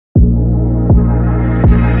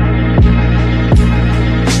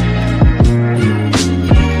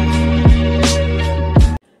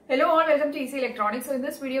So in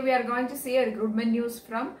this video we are going to see a recruitment news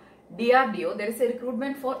from DRDO. There is a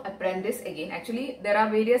recruitment for apprentice again. Actually there are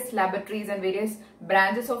various laboratories and various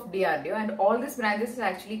branches of DRDO, and all these branches are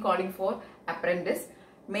actually calling for apprentice,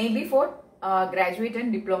 mainly for graduate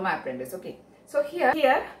and diploma apprentice. Okay, so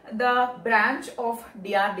here the branch of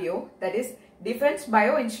DRDO, that is Defense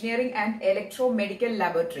Bioengineering and Electromedical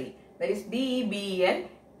Laboratory, that is DEBEL,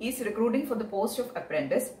 is recruiting for the post of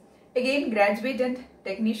apprentice. Again, graduate and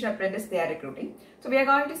technician apprentice they are recruiting. So we are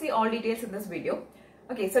going to see all details in this video.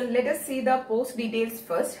 Okay, so let us see the post details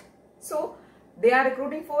first. So they are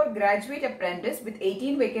recruiting for graduate apprentice with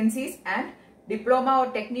 18 vacancies and diploma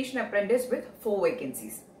or technician apprentice with 4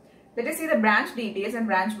 vacancies. Let us see the branch details and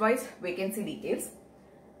branch wise vacancy details.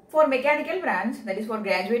 For mechanical branch, that is for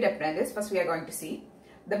graduate apprentice, first we are going to see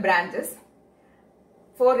the branches.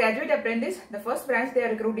 For graduate apprentice, the first branch they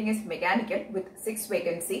are recruiting is mechanical with 6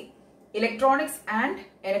 vacancy, electronics and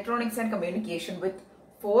communication with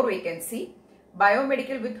 4 vacancy,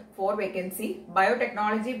 biomedical with 4 vacancy,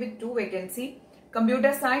 biotechnology with 2 vacancy,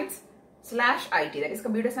 computer science / IT, that is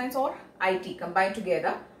computer science or IT combined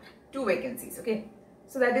together, 2 vacancies. Okay,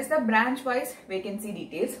 so that is the branch wise vacancy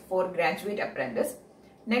details for graduate apprentice.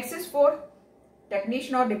 Next is for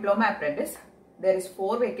technician or diploma apprentice. There is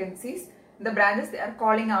 4 vacancies. The branches they are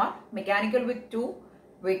calling are mechanical with 2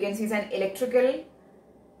 vacancies and electrical,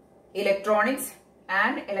 electronics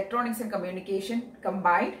and communication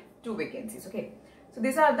combined 2 vacancies. Okay, so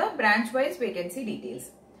these are the branch wise vacancy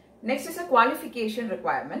details. Next is a qualification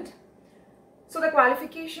requirement. So the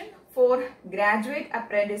qualification for graduate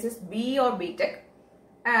apprentices BE or BTech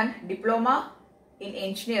and diploma in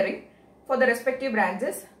engineering for the respective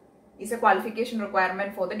branches is a qualification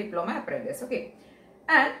requirement for the diploma apprentice. Okay,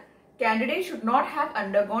 and candidates should not have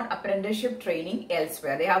undergone apprenticeship training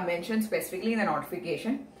elsewhere. They have mentioned specifically in the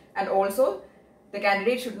notification. And also the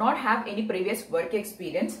candidate should not have any previous work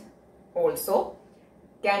experience. Also,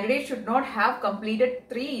 candidates should not have completed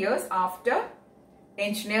 3 years after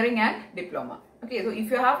engineering and diploma. Okay, so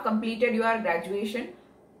if you have completed your graduation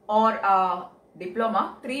or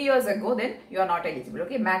diploma 3 years ago, then you are not eligible.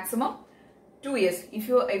 Okay, maximum 2 years. If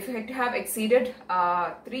you have exceeded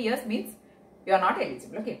 3 years, means you are not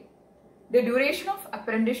eligible. Okay, the duration of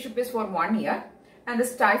apprenticeship is for 1 year. And the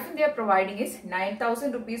stipend they are providing is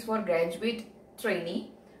 9,000 rupees for graduate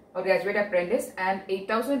trainee or graduate apprentice and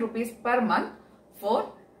 8,000 rupees per month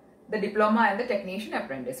for the diploma and the technician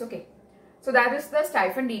apprentice. Okay, so that is the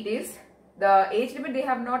stipend details. The age limit they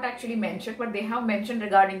have not actually mentioned, but they have mentioned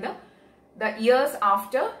regarding the years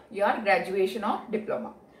after your graduation or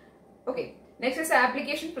diploma. Okay, next is the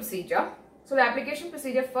application procedure. So the application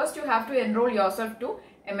procedure, first you have to enroll yourself to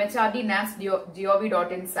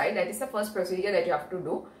mhrd.nas.gov.in site. That is the first procedure that you have to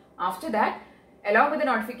do. After that, along with the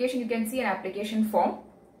notification, you can see an application form.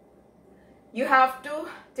 You have to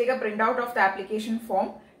take a printout of the application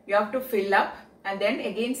form. You have to fill up and then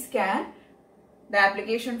again scan the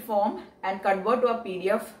application form and convert to a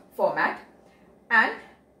PDF format. And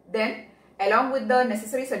then along with the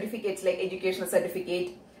necessary certificates like educational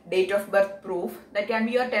certificate, date of birth proof, that can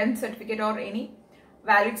be your 10th certificate or any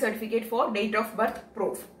valid certificate for date of birth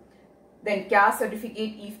proof, then caste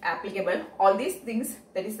certificate if applicable. All these things,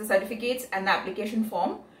 that is the certificates and the application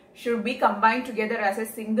form, should be combined together as a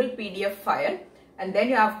single PDF file, and then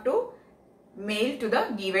you have to mail to the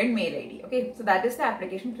given mail ID. Okay, so that is the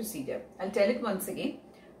application procedure. I'll tell it once again.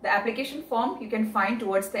 The application form you can find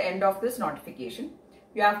towards the end of this notification.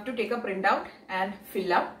 You have to take a printout and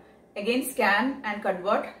fill up, again scan and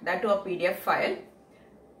convert that to a PDF file.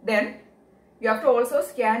 Then you have to also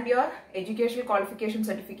scan your educational qualification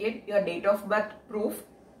certificate, your date of birth proof,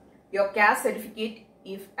 your caste certificate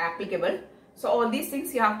if applicable. So all these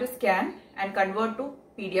things you have to scan and convert to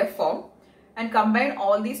PDF form and combine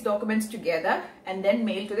all these documents together and then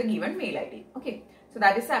mail to the given mail ID. Okay, so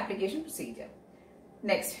that is the application procedure.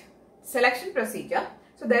 Next, selection procedure.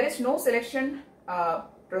 So there is no selection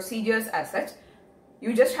procedures as such.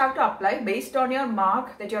 You just have to apply based on your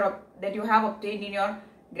mark that you have obtained in your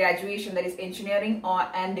graduation, that is engineering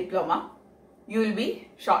and diploma. You will be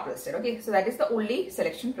shortlisted. Okay, so that is the only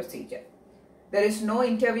selection procedure. There is no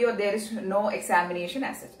interview or there is no examination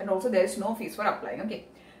as such, and also there is no fees for applying. Okay,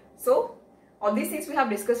 so all these things we have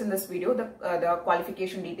discussed in this video: the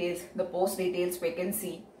qualification details, the post details,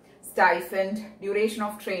 vacancy, stipend, duration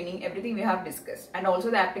of training, everything we have discussed, and also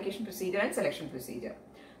the application procedure and selection procedure.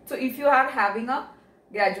 So if you are having a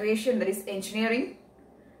graduation, that is engineering,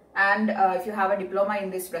 and if you have a diploma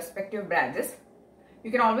in these respective branches,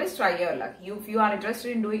 you can always try your luck. If you are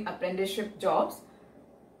interested in doing apprenticeship jobs,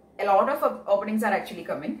 a lot of openings are actually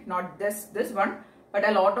coming. Not this one, but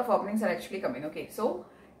a lot of openings are actually coming. Okay, so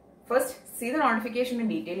first see the notification in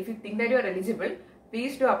detail. If you think that you are eligible,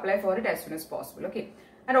 please do apply for it as soon as possible. Okay.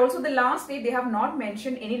 And also the last date, they have not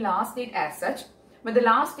mentioned any last date as such, but the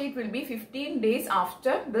last date will be 15 days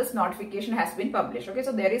after this notification has been published. Okay,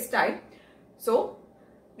 so there is time. So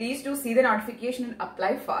please do see the notification and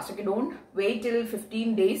apply fast. Okay, don't wait till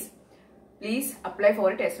 15 days. Please apply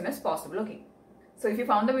for it as soon as possible. Okay. So if you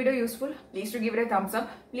found the video useful, please do give it a thumbs up.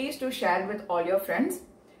 Please do share it with all your friends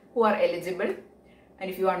who are eligible. And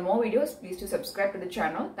if you want more videos, please do subscribe to the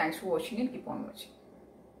channel. Thanks for watching and keep on watching.